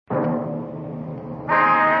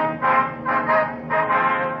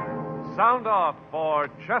sound off for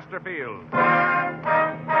Chesterfield.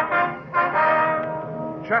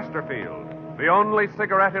 Chesterfield, the only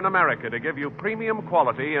cigarette in America to give you premium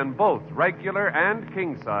quality in both regular and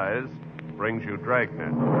king size, brings you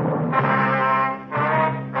Dragnet.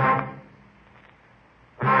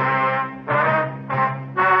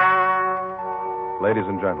 Ladies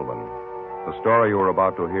and gentlemen, the story you are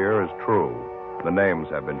about to hear is true. The names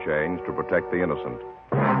have been changed to protect the innocent.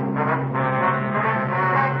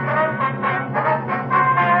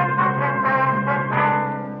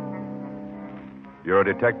 You're a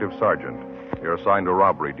detective sergeant. You're assigned a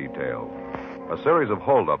robbery detail. A series of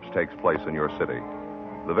holdups takes place in your city.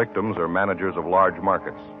 The victims are managers of large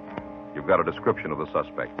markets. You've got a description of the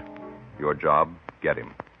suspect. Your job, get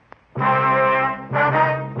him.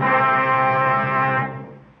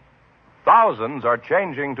 Thousands are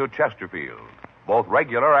changing to Chesterfield, both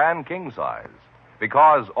regular and king size,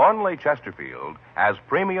 because only Chesterfield has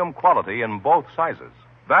premium quality in both sizes.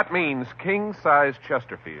 That means king-size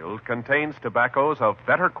Chesterfield contains tobaccos of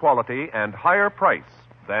better quality and higher price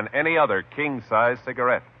than any other king-size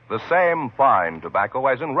cigarette. The same fine tobacco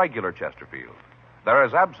as in regular Chesterfield. There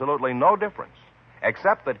is absolutely no difference,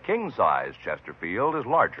 except that king-size Chesterfield is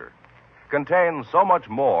larger, contains so much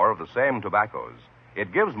more of the same tobaccos,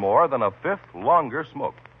 it gives more than a fifth longer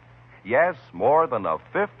smoke. Yes, more than a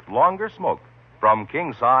fifth longer smoke from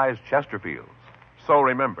king-size Chesterfields. So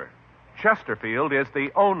remember, Chesterfield is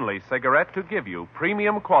the only cigarette to give you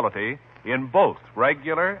premium quality in both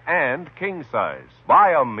regular and king size.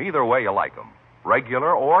 Buy 'em either way you like 'em,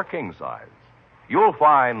 regular or king size. You'll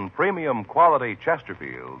find premium quality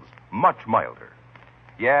Chesterfields much milder.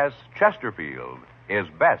 Yes, Chesterfield is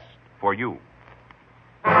best for you.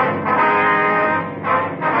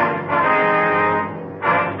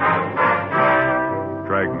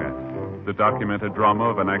 Dragnet, the documented drama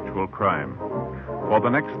of an actual crime. For the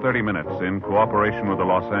next 30 minutes, in cooperation with the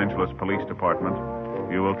Los Angeles Police Department,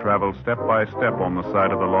 you will travel step by step on the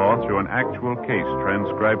side of the law through an actual case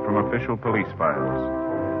transcribed from official police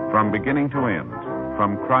files. From beginning to end,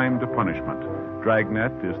 from crime to punishment,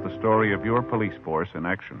 Dragnet is the story of your police force in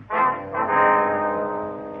action.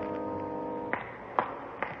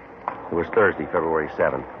 It was Thursday, February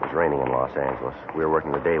 7th. It was raining in Los Angeles. We were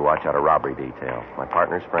working the day watch out a robbery detail. My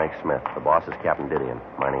partner's Frank Smith. The boss is Captain Didion.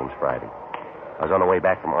 My name's Friday. I was on the way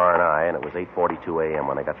back from R&I, and it was 8:42 a.m.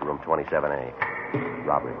 when I got to room 27A.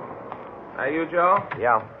 Robbery. Hey, you, Joe?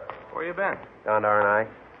 Yeah. Where you been? Down to R&I.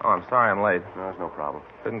 Oh, I'm sorry I'm late. No, there's no problem.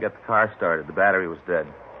 Couldn't get the car started. The battery was dead.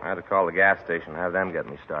 I had to call the gas station and have them get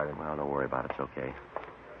me started. Well, don't worry about it. It's okay.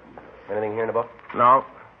 Anything here in the book? No.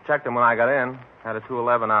 Checked him when I got in. Had a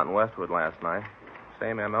 211 out in Westwood last night.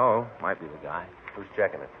 Same M.O. Might be the guy. Who's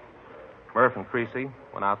checking it? Murph and Creasy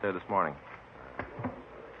went out there this morning.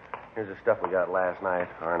 Here's the stuff we got last night.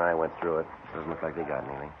 R&I went through it. Doesn't look like they got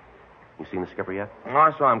anything. You seen the skipper yet? No,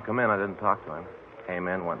 I saw him come in. I didn't talk to him. Came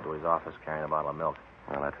in, went to his office carrying a bottle of milk.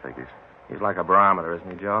 Well, that figures. He's like a barometer, isn't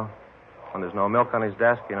he, Joe? When there's no milk on his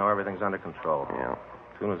desk, you know everything's under control. Yeah.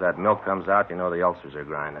 As soon as that milk comes out, you know the ulcers are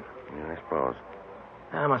grinding. Yeah, I suppose.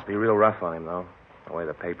 That must be real rough on him, though. The way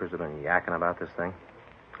the papers have been yakking about this thing.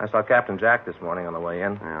 I saw Captain Jack this morning on the way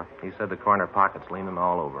in. Yeah. He said the corner pocket's leaning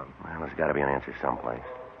all over him. Well, there's got to be an answer someplace.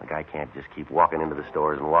 The guy can't just keep walking into the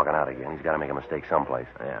stores and walking out again. He's got to make a mistake someplace.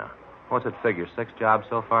 Yeah. What's it figure? 6 jobs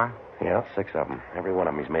so far? Yeah, 6 of them. Every one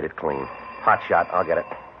of them, he's made it clean. Hot shot. I'll get it.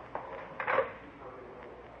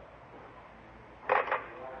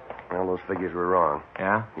 Well, those figures were wrong.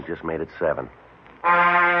 Yeah? He just made it 7.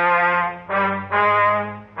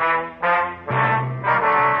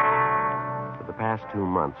 For the past 2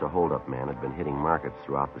 months, a hold-up man had been hitting markets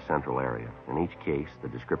throughout the central area. In each case, the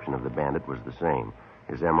description of the bandit was the same.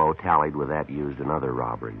 His M.O. tallied with that used in other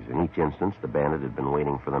robberies. In each instance, the bandit had been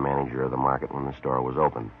waiting for the manager of the market when the store was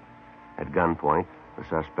open. At gunpoint, the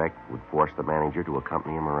suspect would force the manager to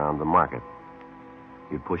accompany him around the market.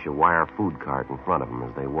 He'd push a wire food cart in front of him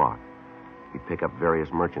as they walked. He'd pick up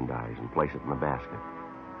various merchandise and place it in the basket.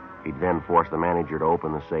 He'd then force the manager to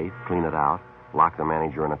open the safe, clean it out, lock the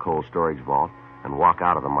manager in a cold storage vault, and walk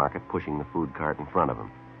out of the market pushing the food cart in front of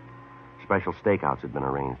him. Special stakeouts had been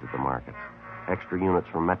arranged at the markets. Extra units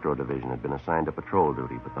from Metro Division had been assigned to patrol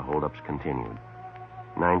duty, but the holdups continued.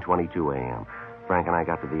 9:22 a.m. Frank and I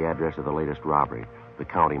got to the address of the latest robbery, the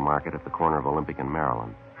county market at the corner of Olympic and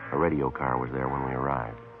Maryland. A radio car was there when we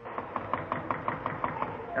arrived.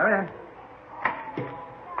 Come in.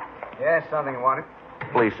 Yes, something you wanted?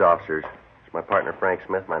 Police officers. It's my partner, Frank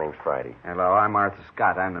Smith. My name's Friday. Hello, I'm Arthur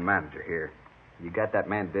Scott. I'm the manager here. You got that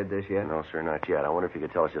man did this yet? No, sir, not yet. I wonder if you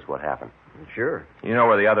could tell us just what happened. Sure. You know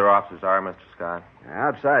where the other officers are, Mr. Scott?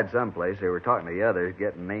 Outside someplace. They were talking to the others,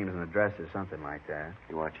 getting names and addresses, something like that.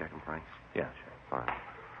 You want to check them, Frank? Yeah, sure. Fine.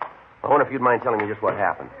 I wonder if you'd mind telling me just what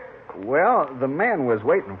happened. Well, the man was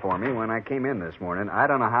waiting for me when I came in this morning. I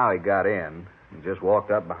don't know how he got in. He just walked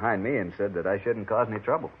up behind me and said that I shouldn't cause any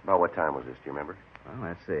trouble. About what time was this? Do you remember? Well,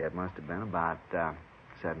 let's see. It must have been about 7:10,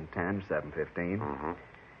 7:15. Mm-hmm.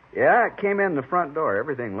 Yeah, I came in the front door.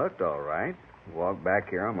 Everything looked all right. Walked back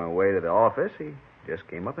here on my way to the office. He just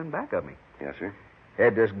came up in back of me. Yes, sir.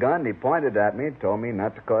 Had this gun. He pointed at me, told me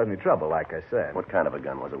not to cause any trouble, like I said. What kind of a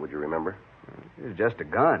gun was it? Would you remember? It was just a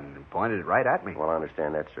gun. He pointed it right at me. Well, I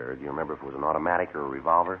understand that, sir. Do you remember if it was an automatic or a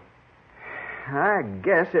revolver? I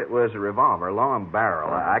guess it was a revolver, long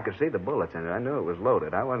barrel. I could see the bullets in it. I knew it was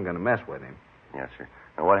loaded. I wasn't going to mess with him. Yes, sir.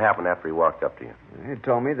 Now, what happened after he walked up to you? He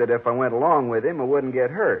told me that if I went along with him, I wouldn't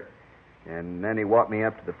get hurt. And then he walked me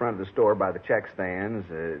up to the front of the store by the check stands,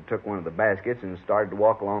 took one of the baskets, and started to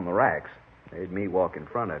walk along the racks. Made me walk in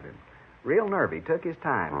front of him. Real nervy. Took his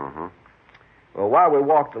time. Mm-hmm. Well, while we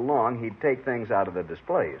walked along, he'd take things out of the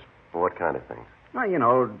displays. Well, what kind of things?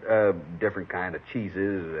 Well, different kind of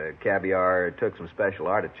cheeses, caviar. Took some special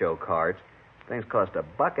artichoke hearts. Things cost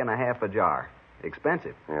 $1.50 a jar.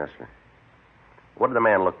 Expensive. Yes, sir. What did the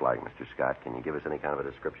man look like, Mr. Scott? Can you give us any kind of a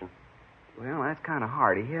description? Well, that's kind of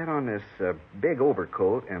hard. He had on this big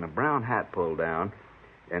overcoat and a brown hat pulled down,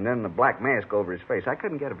 and then the black mask over his face. I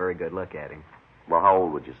couldn't get a very good look at him. Well, how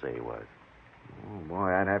old would you say he was? Oh,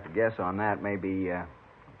 boy, I'd have to guess on that. Maybe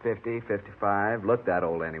 50, 55. Looked that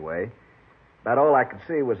old anyway. About all I could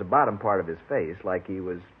see was the bottom part of his face, like he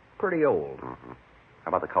was pretty old. Mm-hmm. How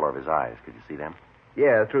about the color of his eyes? Could you see them?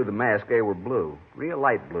 Yeah, through the mask, they were blue. Real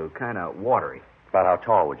light blue, kind of watery. About how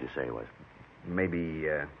tall would you say he was? Maybe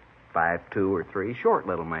 5'2" or 3. Short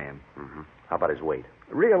little man. Mm-hmm. How about his weight?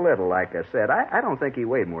 Real little, like I said. I don't think he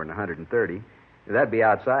weighed more than 130. That'd be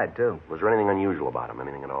outside, too. Was there anything unusual about him?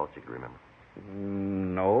 Anything at all that you could remember?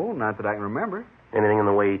 No, not that I can remember. Anything in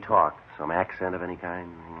the way he talked? Some accent of any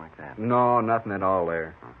kind? Anything like that? No, nothing at all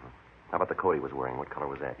there. Mm-hmm. How about the coat he was wearing? What color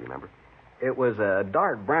was that? Do you remember? It was a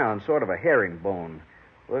dark brown, sort of a herringbone.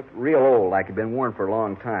 Looked real old, like it'd been worn for a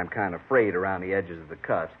long time, kind of frayed around the edges of the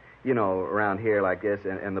cuffs. You know, around here like this,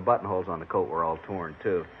 and the buttonholes on the coat were all torn,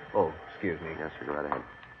 too. Oh, excuse me. Yes, sir. Go right ahead.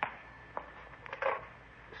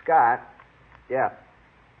 Scott? Yeah.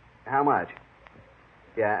 How much?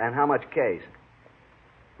 Yeah, and how much case?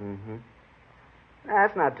 Mm-hmm.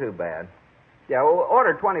 That's not too bad. Yeah, well,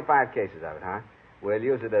 order 25 cases of it, huh? We'll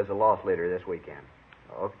use it as a loss leader this weekend.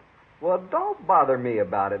 Okay. Well, don't bother me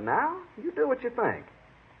about it now. You do what you think.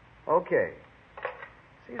 Okay.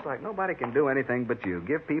 Seems like nobody can do anything but you.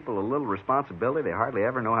 Give people a little responsibility, they hardly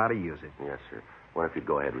ever know how to use it. Yes, sir. Wonder if you'd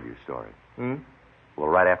go ahead with your story. Hmm? Well,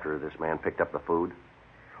 right after this man picked up the food?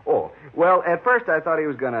 Oh, well, at first I thought he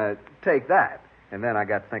was going to take that. And then I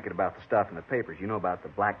got thinking about the stuff in the papers. You know about the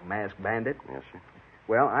Black Mask Bandit? Yes, sir.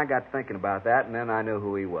 Well, I got thinking about that, and then I knew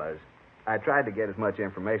who he was. I tried to get as much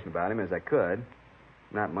information about him as I could.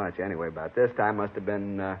 Not much, anyway. About this time must have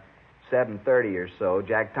been 7:30 or so.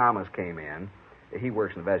 Jack Thomas came in. He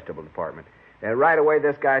works in the vegetable department. And right away,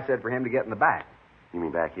 this guy said for him to get in the back. You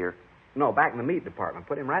mean back here? No, back in the meat department.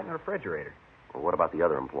 Put him right in the refrigerator. Well, what about the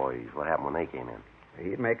other employees? What happened when they came in?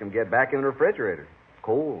 He'd make them get back in the refrigerator.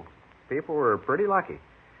 Cold. People were pretty lucky.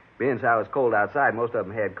 Being as how it's cold outside, most of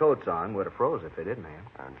them had coats on. Would have froze if they didn't have.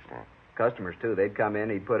 I understand. Customers, too. They'd come in,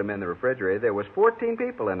 he'd put them in the refrigerator. There was 14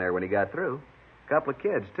 people in there when he got through. A couple of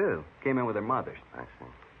kids, too. Came in with their mothers. I see.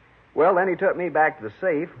 Well, then he took me back to the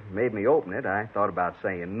safe, made me open it. I thought about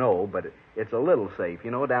saying no, but it's a little safe,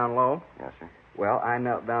 you know, down low. Yes, sir. Well, I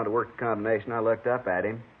knelt down to work the combination. I looked up at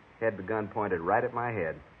him, had the gun pointed right at my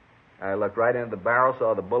head. I looked right into the barrel,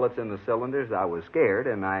 saw the bullets in the cylinders. I was scared,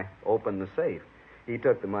 and I opened the safe. He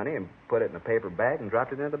took the money and put it in a paper bag and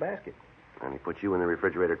dropped it into the basket. And he put you in the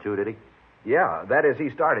refrigerator, too, did he? Yeah, that is, he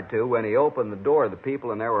started to. When he opened the door, the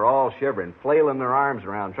people in there were all shivering, flailing their arms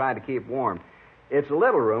around, trying to keep warm. It's a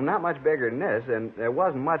little room, not much bigger than this, and there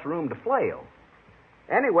wasn't much room to flail.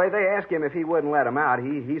 Anyway, they asked him if he wouldn't let him out.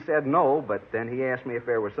 He said no, but then he asked me if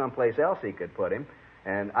there was someplace else he could put him.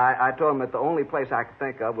 And I told him that the only place I could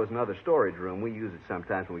think of was another storage room. We use it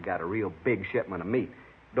sometimes when we got a real big shipment of meat.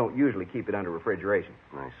 Don't usually keep it under refrigeration.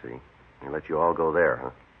 I see. They let you all go there, huh?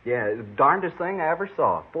 Yeah, it's the darndest thing I ever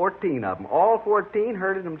saw. 14 of them. All 14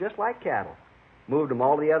 herded them just like cattle. Moved them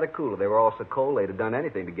all to the other cooler. They were all so cold they'd have done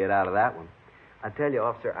anything to get out of that one. I tell you,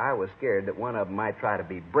 officer, I was scared that one of them might try to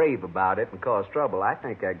be brave about it and cause trouble. I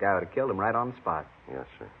think that guy would have killed him right on the spot. Yes,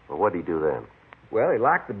 sir. Well, what did he do then? Well, he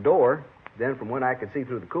locked the door, Then from when I could see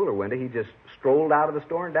through the cooler window, he just strolled out of the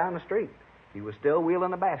store and down the street. He was still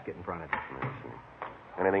wheeling a basket in front of him.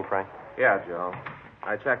 Anything, Frank? Yeah, Joe.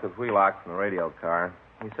 I checked with Wheelock from the radio car.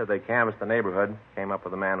 He said they canvassed the neighborhood, came up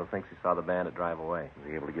with a man who thinks he saw the bandit drive away. Was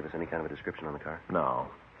he able to give us any kind of a description on the car? No.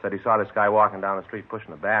 Said he saw this guy walking down the street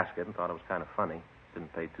pushing a basket and thought it was kind of funny.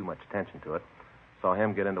 Didn't pay too much attention to it. Saw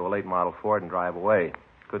him get into a late model Ford and drive away.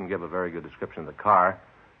 Couldn't give a very good description of the car.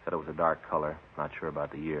 Said it was a dark color. Not sure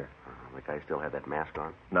about the year. The guy still had that mask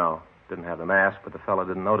on? No. Didn't have the mask, but the fellow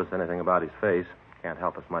didn't notice anything about his face. Can't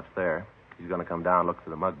help us much there. He's going to come down and look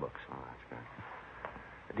through the mug books. Oh, that's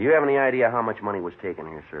good. Do you have any idea how much money was taken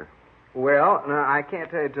here, sir? Well, no, I can't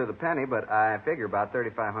tell you to the penny, but I figure about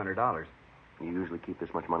 $3,500. You usually keep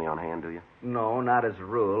this much money on hand, do you? No, not as a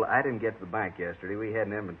rule. I didn't get to the bank yesterday. We had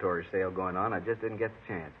an inventory sale going on. I just didn't get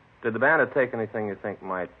the chance. Did the bandit take anything you think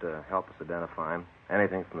might help us identify him?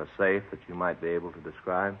 Anything from the safe that you might be able to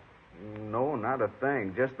describe? No, not a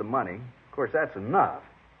thing. Just the money. Of course, that's enough.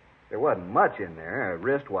 There wasn't much in there. A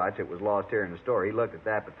wristwatch that was lost here in the store. He looked at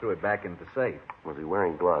that but threw it back into the safe. Was he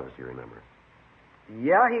wearing gloves, do you remember?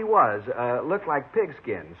 Yeah, he was. Looked like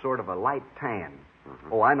pigskin, sort of a light tan.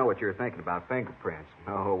 Mm-hmm. Oh, I know what you're thinking about, fingerprints.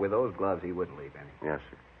 No, with those gloves, he wouldn't leave any. Yes,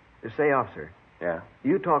 sir. Say, officer. Yeah?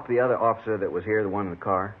 You talked to the other officer that was here, the one in the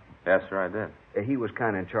car? Yes, sir, I did. He was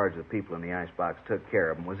kind of in charge of the people in the icebox, took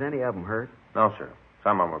care of them. Was any of them hurt? No, sir.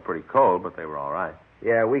 Some of them were pretty cold, but they were all right.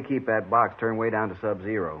 Yeah, we keep that box turned way down to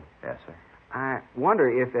sub-zero. Yes, sir. I wonder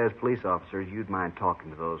if, as police officers, you'd mind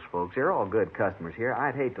talking to those folks. They're all good customers here.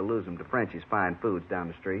 I'd hate to lose them to Frenchie's Fine Foods down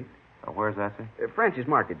the street. Where's that, sir? Frenchie's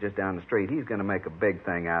Market just down the street. He's going to make a big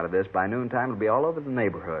thing out of this. By noontime, it'll be all over the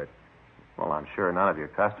neighborhood. Well, I'm sure none of your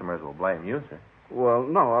customers will blame you, sir. Well,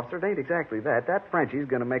 no, officer, it ain't exactly that. That Frenchie's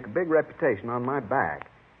going to make a big reputation on my back.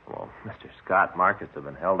 Well, Mr. Scott, markets have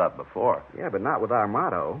been held up before. Yeah, but not with our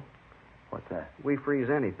motto. What's that? We freeze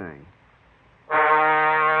anything.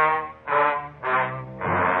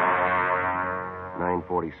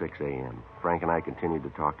 9:46 a.m. Frank and I continued to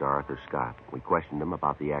talk to Arthur Scott. We questioned him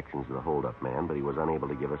about the actions of the hold-up man, but he was unable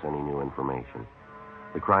to give us any new information.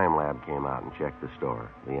 The crime lab came out and checked the store.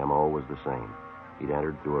 The M.O. was the same. He'd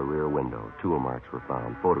entered through a rear window. Tool marks were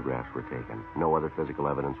found. Photographs were taken. No other physical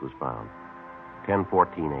evidence was found.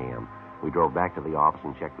 10:14 a.m. We drove back to the office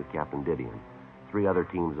and checked with Captain Didion. 3 other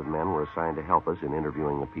teams of men were assigned to help us in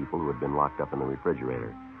interviewing the people who had been locked up in the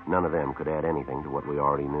refrigerator. None of them could add anything to what we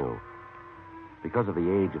already knew. Because of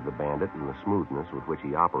the age of the bandit and the smoothness with which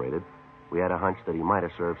he operated, we had a hunch that he might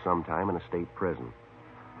have served some time in a state prison.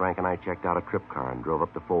 Frank and I checked out a trip car and drove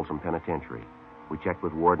up to Folsom Penitentiary. We checked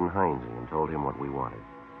with Warden Heinze and told him what we wanted.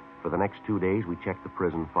 For the next 2 days, we checked the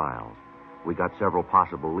prison files. We got several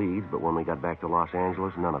possible leads, but when we got back to Los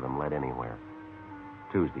Angeles, none of them led anywhere.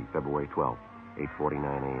 Tuesday, February 12th, 8:49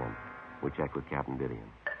 a.m. We checked with Captain Didion.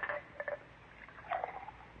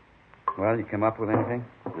 Well, you come up with anything?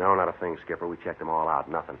 No, not a thing, Skipper. We checked them all out.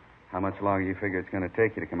 Nothing. How much longer do you figure it's going to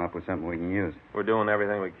take you to come up with something we can use? We're doing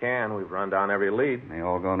everything we can. We've run down every lead. They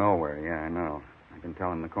all go nowhere. Yeah, I know. I've been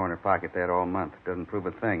telling the corner pocket that all month. It doesn't prove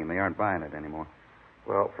a thing, and they aren't buying it anymore.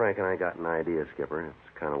 Well, Frank and I got an idea, Skipper.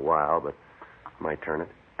 It's kind of wild, but might turn it.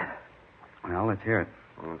 Well, let's hear it.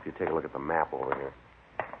 Well, if you take a look at the map over here.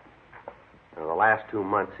 In the last 2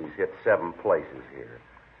 months, he's hit 7 places here.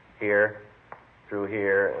 Here, through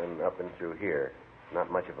here, and up and through here.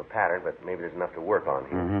 Not much of a pattern, but maybe there's enough to work on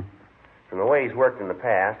here. Mm-hmm. From the way he's worked in the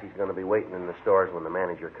past, he's going to be waiting in the stores when the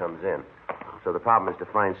manager comes in. So the problem is to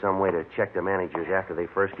find some way to check the managers after they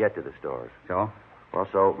first get to the stores. So? Well,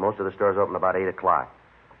 so most of the stores open about 8 o'clock.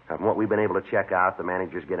 From what we've been able to check out, the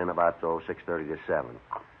managers get in about 6:30 to 7.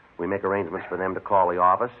 We make arrangements for them to call the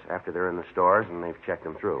office after they're in the stores, and they've checked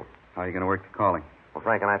them through. How are you going to work the calling? Well,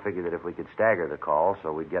 Frank and I figured that if we could stagger the call,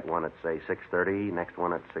 so we'd get one at, say, 6:30, next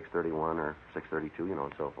one at 6:31 or 6:32,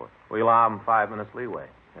 and so forth. We allow them 5 minutes leeway.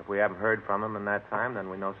 If we haven't heard from them in that time, then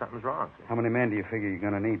we know something's wrong, sir. How many men do you figure you're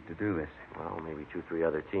going to need to do this? Well, maybe 2, 3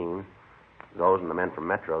 other teams. Those and the men from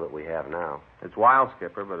Metro that we have now. It's wild,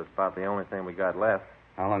 Skipper, but it's about the only thing we got left.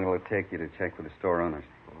 How long will it take you to check with the store owners?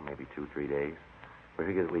 Well, maybe 2, 3 days. We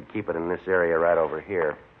figured that we'd keep it in this area right over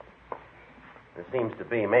here. It seems to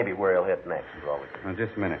be maybe where he'll hit next is all we can. Now,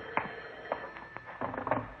 just a minute.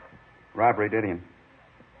 Robbery, Didion.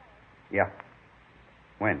 Yeah.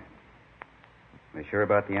 When? They sure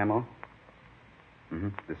about the ammo? Mm-hmm.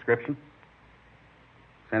 Description?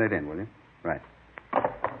 Send it in, will you? Right.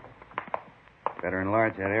 Better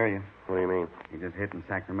enlarge that area. What do you mean? You just hit in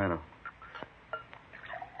Sacramento.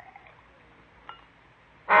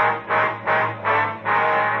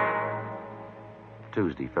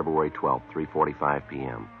 Tuesday, February 12th, 3:45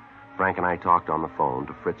 p.m. Frank and I talked on the phone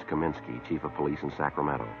to Fritz Kaminsky, chief of police in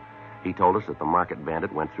Sacramento. He told us that the market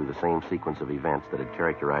bandit went through the same sequence of events that had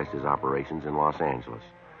characterized his operations in Los Angeles.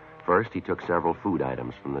 First, he took several food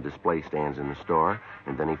items from the display stands in the store,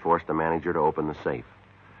 and then he forced the manager to open the safe.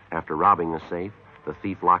 After robbing the safe, the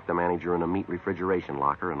thief locked the manager in a meat refrigeration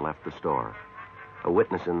locker and left the store. A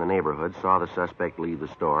witness in the neighborhood saw the suspect leave the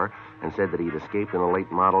store and said that he'd escaped in a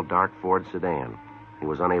late-model dark Ford sedan. He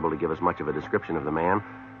was unable to give us much of a description of the man,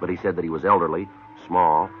 but he said that he was elderly,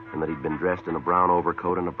 small, and that he'd been dressed in a brown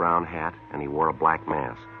overcoat and a brown hat, and he wore a black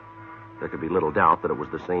mask. There could be little doubt that it was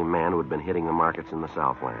the same man who had been hitting the markets in the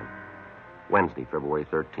Southland. Wednesday, February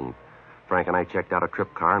 13th, Frank and I checked out a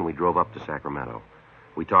trip car and we drove up to Sacramento.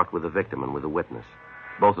 We talked with the victim and with the witness.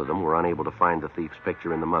 Both of them were unable to find the thief's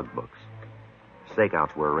picture in the mug books.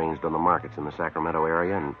 Stakeouts were arranged on the markets in the Sacramento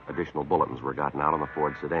area, and additional bulletins were gotten out on the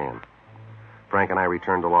Ford sedan. Frank and I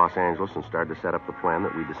returned to Los Angeles and started to set up the plan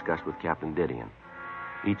that we discussed with Captain Didion.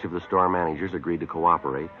 Each of the store managers agreed to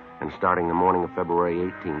cooperate, and starting the morning of February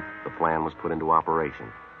 18th, the plan was put into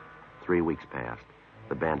operation. 3 weeks passed.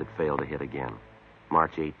 The bandit failed to hit again.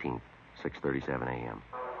 March 18th, 6:37 a.m.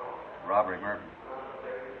 Robbery, Murphy.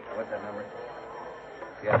 What's that number?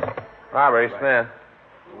 Yes. Robbery, Smith.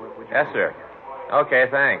 Yes, sir. Okay,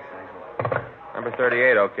 thanks. Number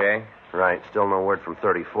 38, okay. Right. Still no word from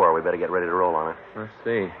 34. We better get ready to roll on it. Let's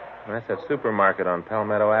see. That's that supermarket on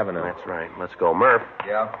Palmetto Avenue. That's right. Let's go. Murph,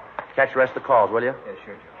 Yeah? catch the rest of the calls, will you? Yeah,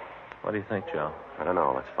 sure, Joe. What do you think, Joe? I don't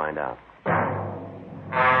know. Let's find out.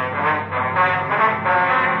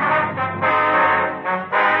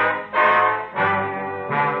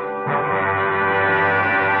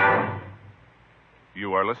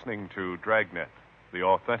 You are listening to Dragnet, the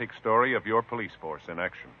authentic story of your police force in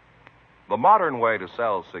action. The modern way to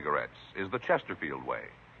sell cigarettes is the Chesterfield way,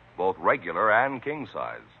 both regular and king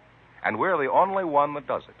size. And we're the only one that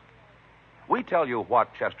does it. We tell you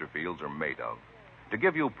what Chesterfields are made of to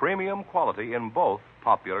give you premium quality in both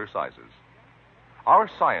popular sizes. Our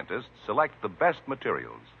scientists select the best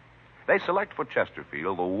materials. They select for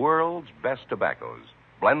Chesterfield the world's best tobaccos,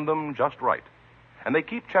 blend them just right, and they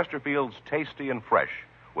keep Chesterfields tasty and fresh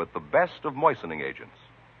with the best of moistening agents.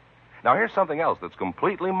 Now, here's something else that's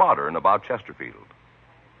completely modern about Chesterfield.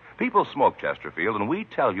 People smoke Chesterfield, and we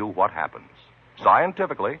tell you what happens.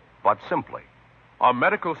 Scientifically, but simply. A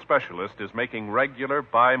medical specialist is making regular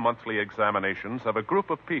bi-monthly examinations of a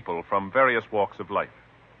group of people from various walks of life.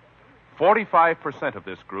 45% of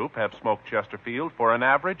this group have smoked Chesterfield for an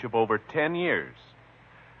average of over 10 years.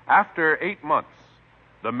 After 8 months,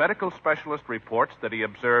 the medical specialist reports that he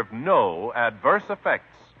observed no adverse effects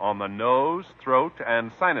on the nose, throat,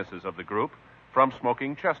 and sinuses of the group from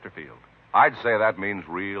smoking Chesterfield. I'd say that means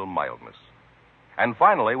real mildness. And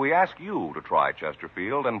finally, we ask you to try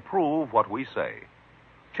Chesterfield and prove what we say.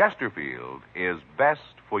 Chesterfield is best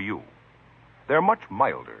for you. They're much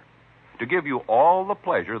milder, to give you all the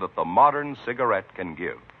pleasure that the modern cigarette can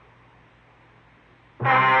give.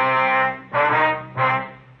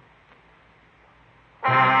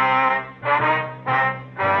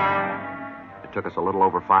 It took us a little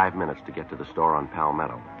over 5 minutes to get to the store on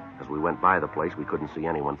Palmetto. As we went by the place, we couldn't see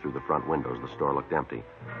anyone through the front windows. The store looked empty.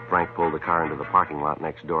 Frank pulled the car into the parking lot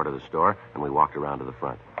next door to the store, and we walked around to the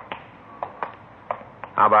front.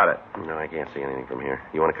 How about it? No, I can't see anything from here.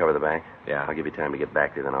 You want to cover the back? Yeah. I'll give you time to get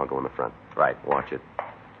back there, then I'll go in the front. Right. Watch it.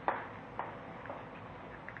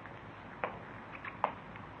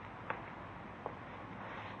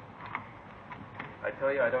 I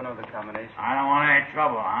tell you, I don't know the combination. I don't want any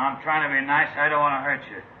trouble. I'm trying to be nice. I don't want to hurt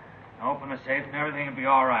you. Open the safe and everything will be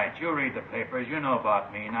all right. You read the papers. You know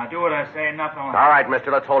about me. Now do what I say and nothing will All right,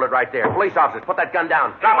 mister, let's hold it right there. Police officers, put that gun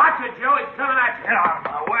down. Now, watch it, Joe. He's coming at you. Get out of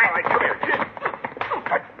my way. All right, come here.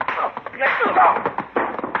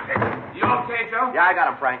 You okay, Joe? Yeah, I got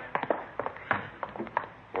him, Frank.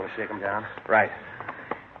 Want to shake him down? Right.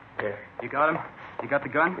 Here. You got him? You got the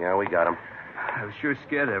gun? Yeah, we got him. I was sure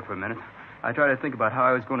scared there for a minute. I tried to think about how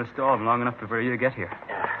I was going to stall him long enough before you get here.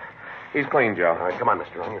 He's clean, Joe. All right, come on,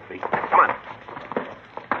 mister, on your feet. Come on.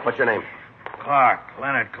 What's your name? Clark.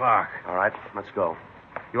 Leonard Clark. All right, let's go.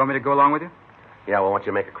 You want me to go along with you? Yeah, we want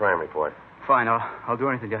you to make a crime report. Fine, I'll do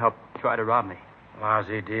anything to help try to rob me.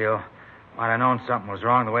 Lousy deal. Might have known something was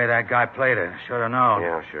wrong the way that guy played it. Should have known.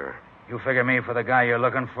 Yeah, sure. You figure me for the guy you're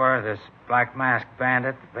looking for, this black mask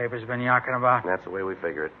bandit the paper's been yakking about? That's the way we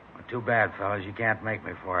figure it. Well, too bad, fellas. You can't make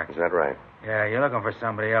me for it. Is that right? Yeah, you're looking for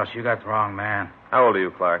somebody else. You got the wrong man. How old are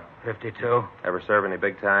you, Clark? 52. Ever serve any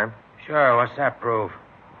big time? Sure, what's that prove?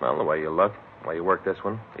 Well, the way you look, the way you work this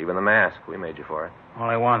one, even the mask. We made you for it.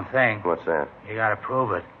 Only one thing. What's that? You gotta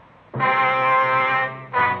prove it.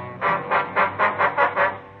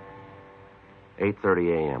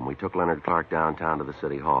 8:30 a.m. We took Leonard Clark downtown to the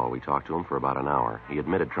city hall. We talked to him for about an hour. He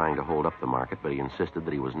admitted trying to hold up the market, but he insisted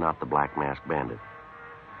that he was not the Black Masked Bandit.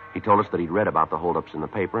 He told us that he'd read about the holdups in the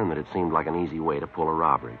paper and that it seemed like an easy way to pull a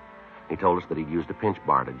robbery. He told us that he'd used a pinch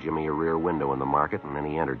bar to jimmy a rear window in the market, and then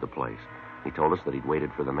he entered the place. He told us that he'd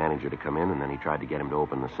waited for the manager to come in, and then he tried to get him to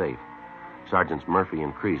open the safe. Sergeants Murphy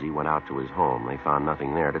and Creasy went out to his home. They found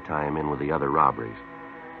nothing there to tie him in with the other robberies.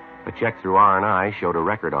 A check through R&I showed a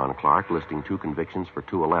record on Clark listing 2 convictions for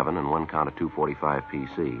 211 and 1 count of 245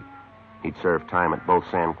 PC. He'd served time at both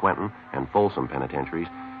San Quentin and Folsom penitentiaries,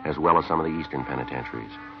 as well as some of the eastern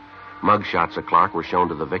penitentiaries. Mug shots of Clark were shown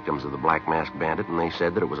to the victims of the Black Masked Bandit, and they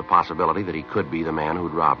said that it was a possibility that he could be the man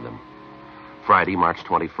who'd robbed them. Friday, March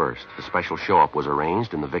 21st, a special show-up was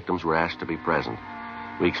arranged, and the victims were asked to be present.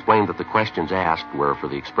 We explained that the questions asked were for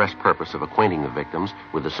the express purpose of acquainting the victims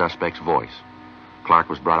with the suspect's voice. Clark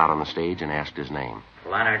was brought out on the stage and asked his name.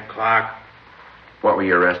 Leonard Clark. What were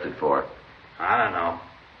you arrested for? I don't know.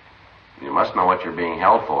 You must know what you're being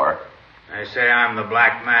held for. They say I'm the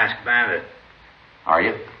Black Masked Bandit. Are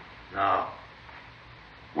you? No.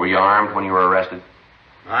 Were you armed when you were arrested?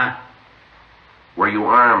 What? Were you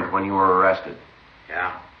armed when you were arrested?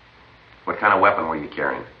 Yeah. What kind of weapon were you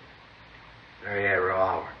carrying? 38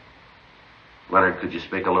 revolver. Leonard, could you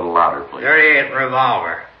speak a little louder, please? 38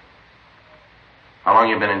 revolver. How long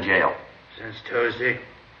you been in jail? Since Tuesday.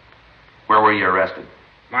 Where were you arrested?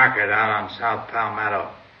 Market out on South Palmetto.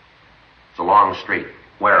 It's a long street.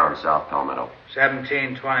 Where on South Palmetto?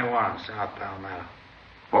 1721 South Palmetto.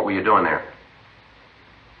 What were you doing there?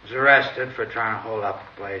 Was arrested for trying to hold up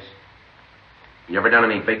the place. You ever done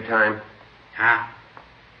any big time? Huh?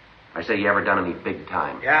 I say, you ever done any big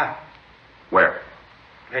time? Yeah. Where?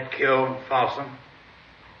 At Q, Folsom.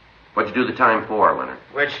 What'd you do the time for, Leonard?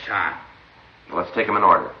 Which time? Well, let's take them in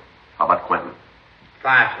order. How about Quentin?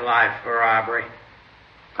 5 to life for robbery.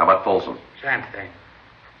 How about Folsom? Same thing.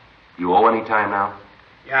 You owe any time now?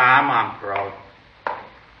 Yeah, I'm on parole.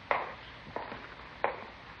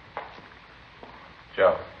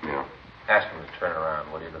 Joe. Yeah. Ask him to turn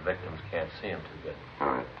around, will you? The victims can't see him too good. All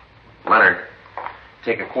right. Leonard,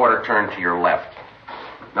 take a quarter turn to your left.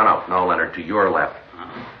 No, Leonard, to your left.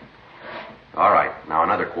 All right. Now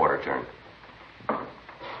another quarter turn.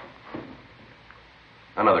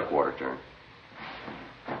 Another quarter turn.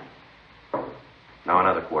 Now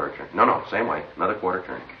another quarter turn. No, same way. Another quarter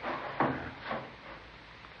turn.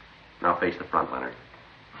 Now face the front, Leonard.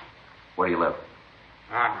 Where do you live?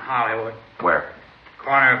 Out in Hollywood. Where?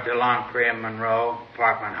 Corner of DeLongpre and Monroe,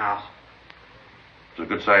 apartment house. It's a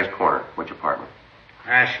good-sized corner. Which apartment?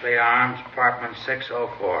 Ashley Arms, apartment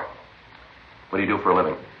 604. What do you do for a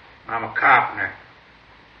living? I'm a carpenter.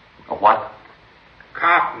 A what?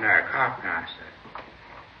 Carpenter, I said.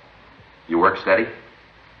 You work steady?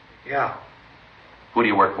 Yeah. Who do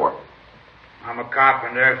you work for? I'm a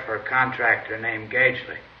carpenter for a contractor named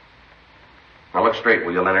Gagely. Now look straight,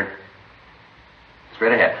 will you, Leonard?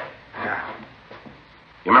 Straight ahead. Yeah.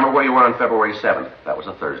 You remember where you were on February 7th? That was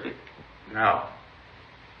a Thursday. No.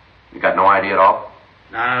 You got no idea at all?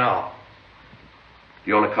 Not at all.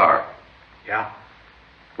 You own a car? Yeah.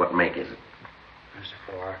 What make is it? It's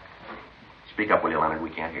a Ford. Speak up, will you, Leonard?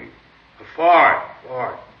 We can't hear you. A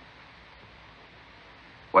Ford.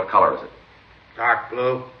 What color is it? Dark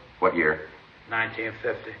blue. What year?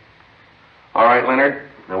 1950. All right, Leonard.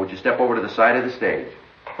 Now, would you step over to the side of the stage?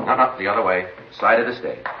 No, the other way. Side of the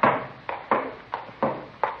stage.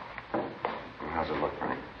 How's it look,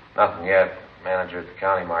 Frank? Nothing yet. Manager at the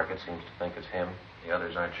county market seems to think it's him. The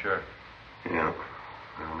others aren't sure. Yeah.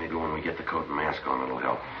 Well, maybe when we get the coat and mask on, it'll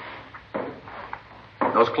help.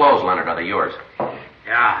 Those clothes, Leonard, are they yours?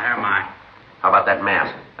 Yeah, they're mine. How about that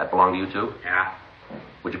mask? That belong to you, too? Yeah.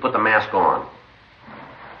 Would you put the mask on?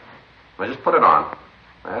 Well, just put it on.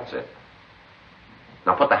 That's it.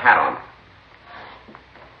 Now put the hat on.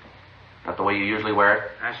 Not the way you usually wear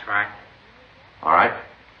it? That's right. All right.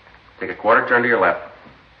 Take a quarter turn to your left.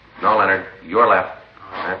 No, Leonard, your left.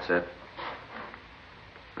 That's it.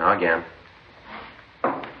 Now again.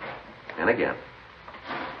 And again.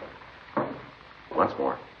 Once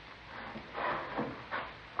more.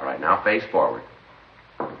 All right, now face forward.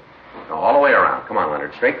 Now all the way around. Come on,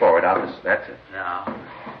 Leonard. Straight forward out this. That's it. No.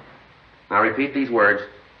 Now repeat these words.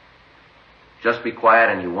 Just be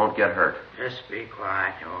quiet and you won't get hurt. Just be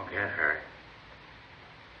quiet. You won't get hurt.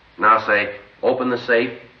 Now say, open the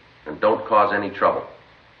safe and don't cause any trouble.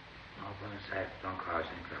 Open the safe. Don't cause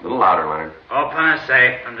any A trouble. little louder, Leonard. Open the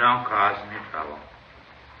safe and don't cause any trouble.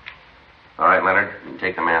 All right, Leonard, you can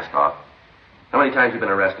take the mask off. How many times have you been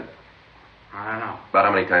arrested? I don't know. About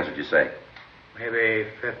how many times would you say? Maybe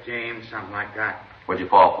 15, something like that. What'd you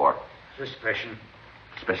fall for? Suspicion.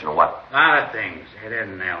 Suspicion of what? A lot of things. They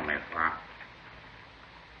didn't nail me for 'em.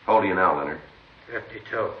 How old are you now, Leonard?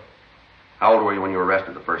 52. How old were you when you were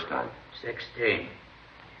arrested the first time? 16.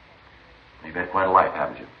 You've had quite a life,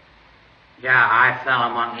 haven't you? Yeah, I fell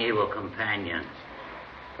among evil companions.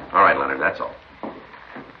 All right, Leonard, that's all.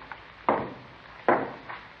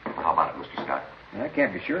 How about it, Mr. Scott? I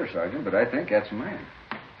can't be sure, Sergeant, but I think that's the man.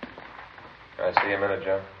 Can I see a minute,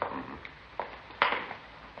 Joe? Mm-hmm.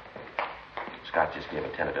 Scott just gave a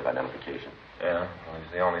tentative identification. Yeah, well,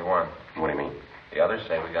 he's the only one. What do you mean? The others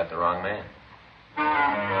say we got the wrong man.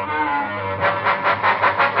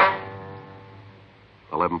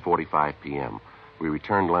 11:45 p.m. We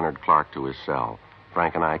returned Leonard Clark to his cell.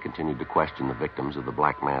 Frank and I continued to question the victims of the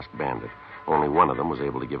Black Masked Bandit. Only one of them was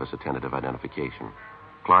able to give us a tentative identification.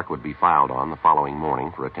 Clark would be filed on the following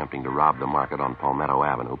morning for attempting to rob the market on Palmetto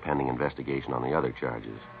Avenue, pending investigation on the other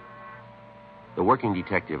charges. The working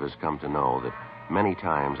detective has come to know that many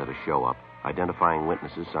times at a show-up, identifying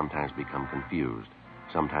witnesses sometimes become confused,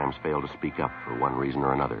 sometimes fail to speak up for one reason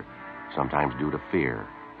or another, sometimes due to fear,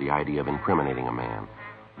 the idea of incriminating a man,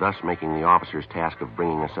 thus making the officer's task of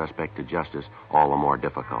bringing a suspect to justice all the more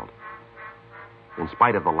difficult. In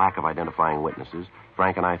spite of the lack of identifying witnesses,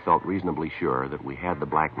 Frank and I felt reasonably sure that we had the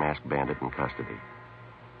Black Masked Bandit in custody.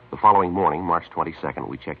 The following morning, March 22nd,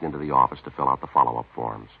 we checked into the office to fill out the follow-up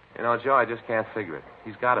forms. You know, Joe, I just can't figure it.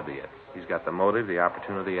 He's got to be it. He's got the motive, the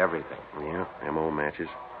opportunity, everything. Yeah, M.O. matches.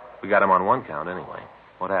 We got him on one count anyway.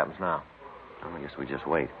 What happens now? Well, I guess we just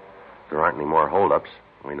wait. If there aren't any more holdups,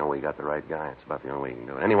 we know we got the right guy. It's about the only way you can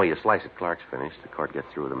do it. Anyway, you slice it, Clark's finished. The court gets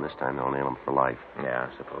through with him this time. They'll nail him for life. Yeah,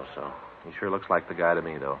 I suppose so. He sure looks like the guy to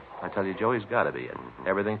me, though. I tell you, Joe, he's got to be it. Mm-hmm.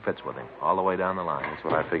 Everything fits with him, all the way down the line. That's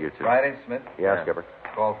what I figured, too. Friday, Smith? Yeah, Skipper.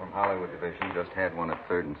 Call from Hollywood Division. Just had one at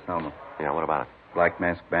 3rd and Selma. Yeah, what about it? Black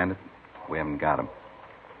Masked Bandit. We haven't got him.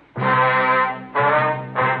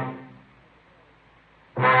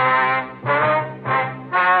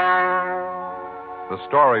 The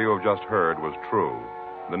story you have just heard was true.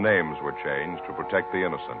 The names were changed to protect the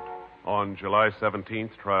innocent. On July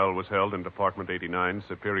 17th, trial was held in Department 89,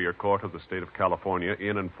 Superior Court of the State of California,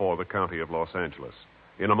 in and for the County of Los Angeles.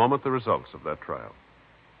 In a moment, the results of that trial.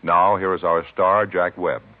 Now, here is our star, Jack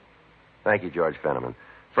Webb. Thank you, George Fenneman.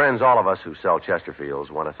 Friends, all of us who sell Chesterfields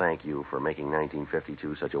want to thank you for making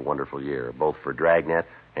 1952 such a wonderful year, both for Dragnet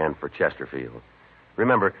and for Chesterfield.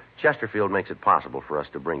 Remember, Chesterfield makes it possible for us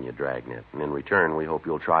to bring you Dragnet, and in return, we hope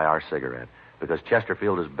you'll try our cigarette, because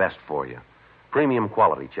Chesterfield is best for you. Premium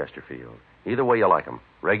quality Chesterfield. Either way you like them,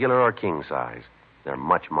 regular or king size. They're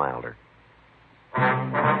much milder.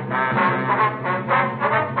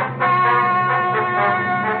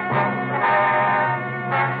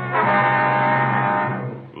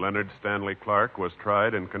 Leonard Stanley Clark was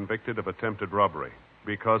tried and convicted of attempted robbery.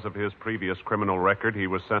 Because of his previous criminal record, he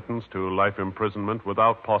was sentenced to life imprisonment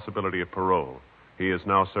without possibility of parole. He is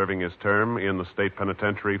now serving his term in the state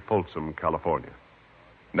penitentiary, Folsom, California.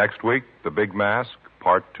 Next week, The Big Mask,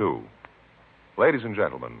 Part 2. Ladies and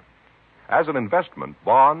gentlemen, as an investment,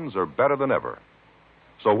 bonds are better than ever.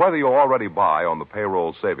 So whether you already buy on the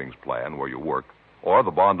payroll savings plan where you work or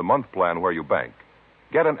the bond-a-month plan where you bank,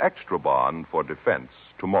 get an extra bond for defense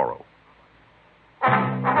tomorrow.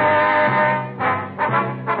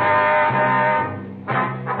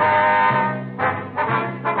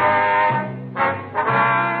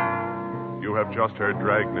 You have just heard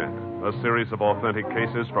Dragnet, a series of authentic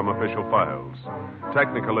cases from official files.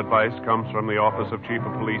 Technical advice comes from the Office of Chief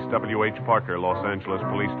of Police W.H. Parker, Los Angeles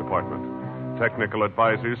Police Department. Technical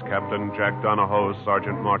advisors, Captain Jack Donahoe,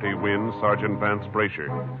 Sergeant Marty Wynn, Sergeant Vance Brasher.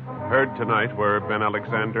 Heard tonight were Ben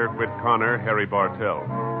Alexander, Whit Connor, Harry Bartell.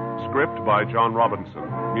 Script by John Robinson.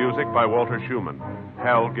 Music by Walter Schumann.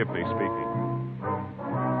 Hal Gibney speaking.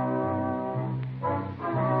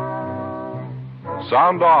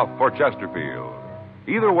 Sound off for Chesterfield.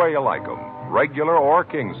 Either way you like 'em, regular or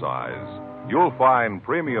king size, you'll find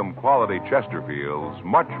premium quality Chesterfields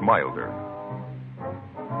much milder.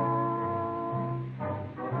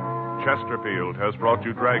 Chesterfield has brought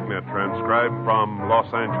you Dragnet, transcribed from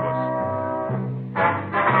Los Angeles.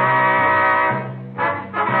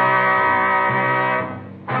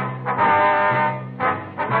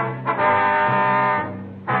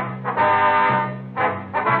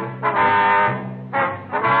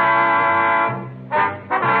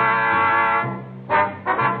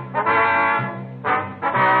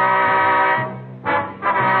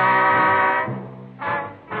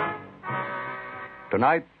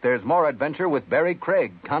 Tonight, there's more adventure with Barry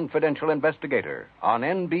Craig, confidential investigator, on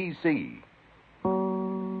NBC.